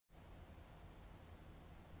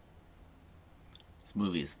This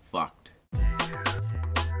movie is fucked.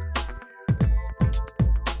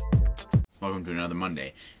 Welcome to another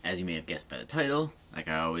Monday. As you may have guessed by the title, like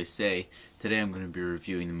I always say, today I'm going to be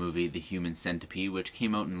reviewing the movie The Human Centipede, which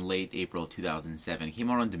came out in late April 2007. It came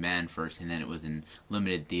out on demand first, and then it was in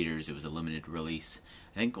limited theaters. It was a limited release.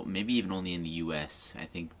 I think maybe even only in the US. I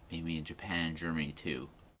think maybe in Japan and Germany too.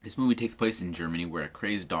 This movie takes place in Germany, where a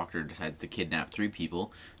crazed doctor decides to kidnap 3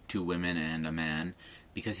 people, 2 women and a man,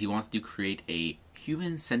 because he wants to create a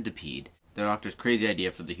human centipede. The doctor's crazy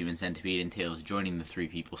idea for the human centipede entails joining the 3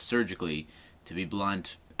 people surgically, to be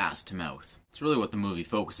blunt, ass to mouth. It's really what the movie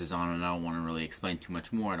focuses on, and I don't want to really explain too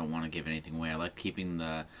much more. I don't want to give anything away. I like keeping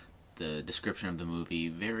the description of the movie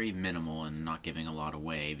very minimal and not giving a lot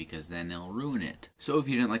away, because then it'll ruin it. So if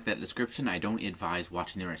you didn't like that description, I don't advise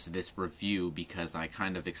watching the rest of this review, because I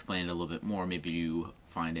kind of explained it a little bit more. Maybe you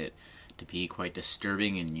find it to be quite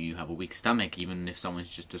disturbing and you have a weak stomach even if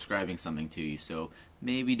someone's just describing something to you, so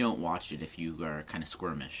maybe don't watch it if you are kind of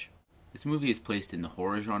squirmish. This movie is placed in the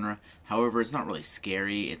horror genre. However, it's not really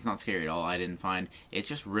scary. It's not scary at all, I didn't find. It's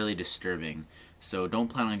just really disturbing. So don't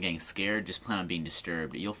plan on getting scared, just plan on being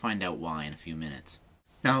disturbed. You'll find out why in a few minutes.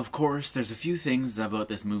 Now, of course, there's a few things about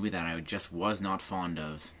this movie that I just was not fond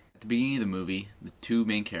of. At the beginning of the movie, the 2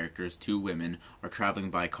 main characters, 2 women, are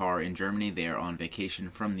traveling by car in Germany. They are on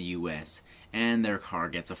vacation from the US, and their car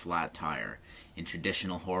gets a flat tire. In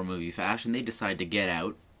traditional horror movie fashion, they decide to get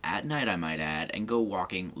out, at night I might add, and go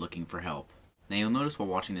walking looking for help. Now you'll notice while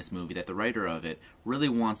watching this movie that the writer of it really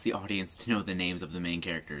wants the audience to know the names of the main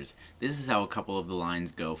characters. This is how a couple of the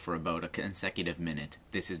lines go for about a consecutive minute.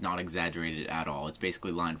 This is not exaggerated at all. It's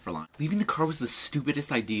basically line for line. Leaving the car was the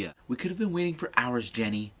stupidest idea. We could have been waiting for hours,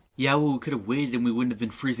 Jenny. Yeah, well, we could have waited and we wouldn't have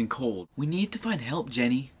been freezing cold. We need to find help,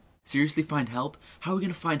 Jenny. Seriously, find help? How are we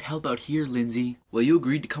gonna find help out here, Lindsay? Well, you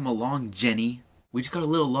agreed to come along, Jenny. We just got a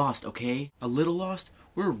little lost, okay? A little lost?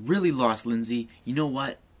 We're really lost, Lindsay. You know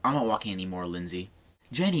what? I'm not walking anymore, Lindsay.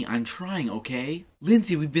 Jenny, I'm trying, okay?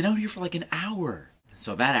 Lindsay, we've been out here for like an hour.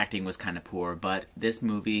 So that acting was kind of poor, but this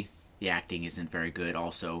movie, the acting isn't very good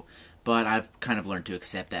also. But I've kind of learned to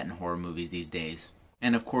accept that in horror movies these days.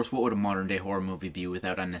 And of course, what would a modern day horror movie be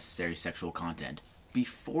without unnecessary sexual content?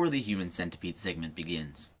 Before the human centipede segment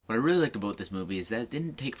begins. What I really liked about this movie is that it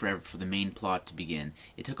didn't take forever for the main plot to begin.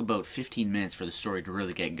 It took about 15 minutes for the story to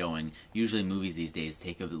really get going. Usually movies these days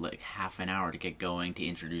take like half an hour to get going, to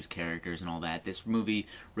introduce characters and all that. This movie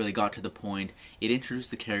really got to the point. It introduced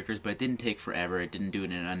the characters, but it didn't take forever. It didn't do it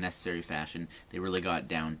in an unnecessary fashion. They really got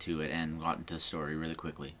down to it and got into the story really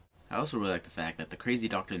quickly. I also really like the fact that the crazy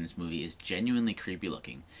doctor in this movie is genuinely creepy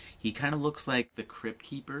looking. He kind of looks like the Crypt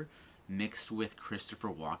Keeper mixed with Christopher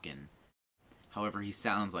Walken. However, he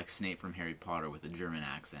sounds like Snape from Harry Potter with a German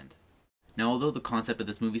accent. Now, although the concept of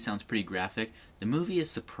this movie sounds pretty graphic, the movie is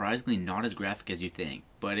surprisingly not as graphic as you think.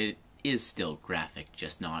 But it is still graphic,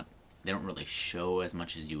 just not... they don't really show as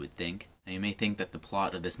much as you would think. Now, you may think that the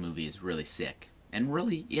plot of this movie is really sick. And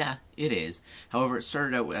really, yeah, it is. However, it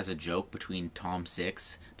started out as a joke between Tom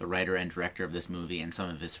Six, the writer and director of this movie, and some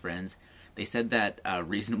of his friends. They said that a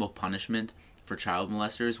reasonable punishment for child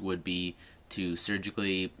molesters would be to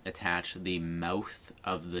surgically attach the mouth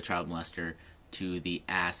of the child molester to the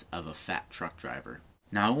ass of a fat truck driver.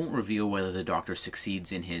 Now, I won't reveal whether the doctor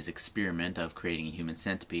succeeds in his experiment of creating a human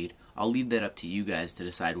centipede. I'll leave that up to you guys to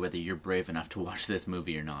decide whether you're brave enough to watch this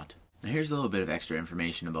movie or not. Now, here's a little bit of extra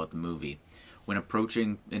information about the movie. When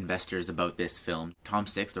approaching investors about this film, Tom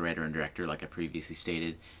Six, the writer and director, like I previously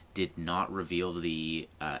stated, did not reveal the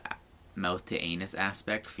mouth-to-anus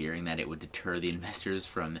aspect, fearing that it would deter the investors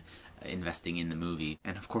from investing in the movie.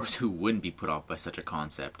 And of course, who wouldn't be put off by such a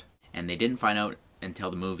concept? And they didn't find out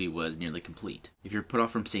until the movie was nearly complete. If you're put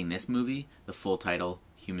off from seeing this movie, the full title,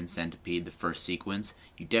 Human Centipede, the first sequence,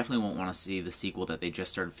 you definitely won't want to see the sequel that they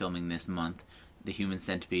just started filming this month, The Human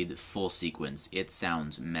Centipede, the full sequence. It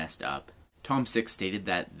sounds messed up. Tom Six stated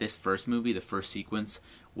that this first movie, the first sequence,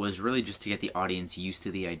 was really just to get the audience used to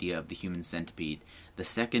the idea of the human centipede. The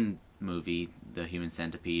second movie, The Human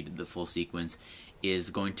Centipede, the full sequence,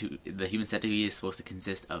 the human centipede is supposed to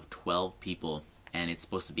consist of 12 people, and it's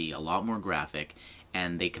supposed to be a lot more graphic.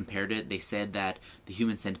 And they compared it, they said that the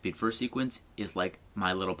human centipede first sequence is like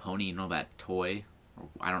My Little Pony, you know that toy?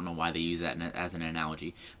 I don't know why they use that as an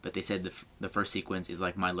analogy, but they said the first sequence is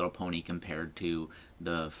like My Little Pony compared to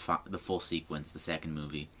the full sequence, the second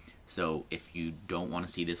movie. So if you don't want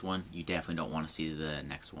to see this one, you definitely don't want to see the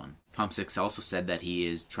next one. Tom Six also said that he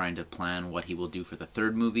is trying to plan what he will do for the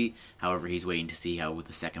third movie. However, he's waiting to see how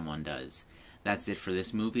the second one does. That's it for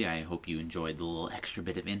this movie. I hope you enjoyed the little extra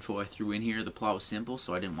bit of info I threw in here. The plot was simple,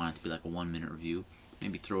 so I didn't want it to be like a 1-minute review.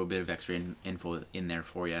 maybe throw a bit of extra info in there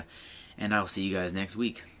for you. And I'll see you guys next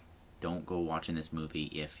week. Don't go watching this movie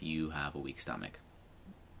if you have a weak stomach.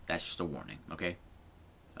 That's just a warning, okay?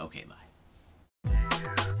 Okay, bye.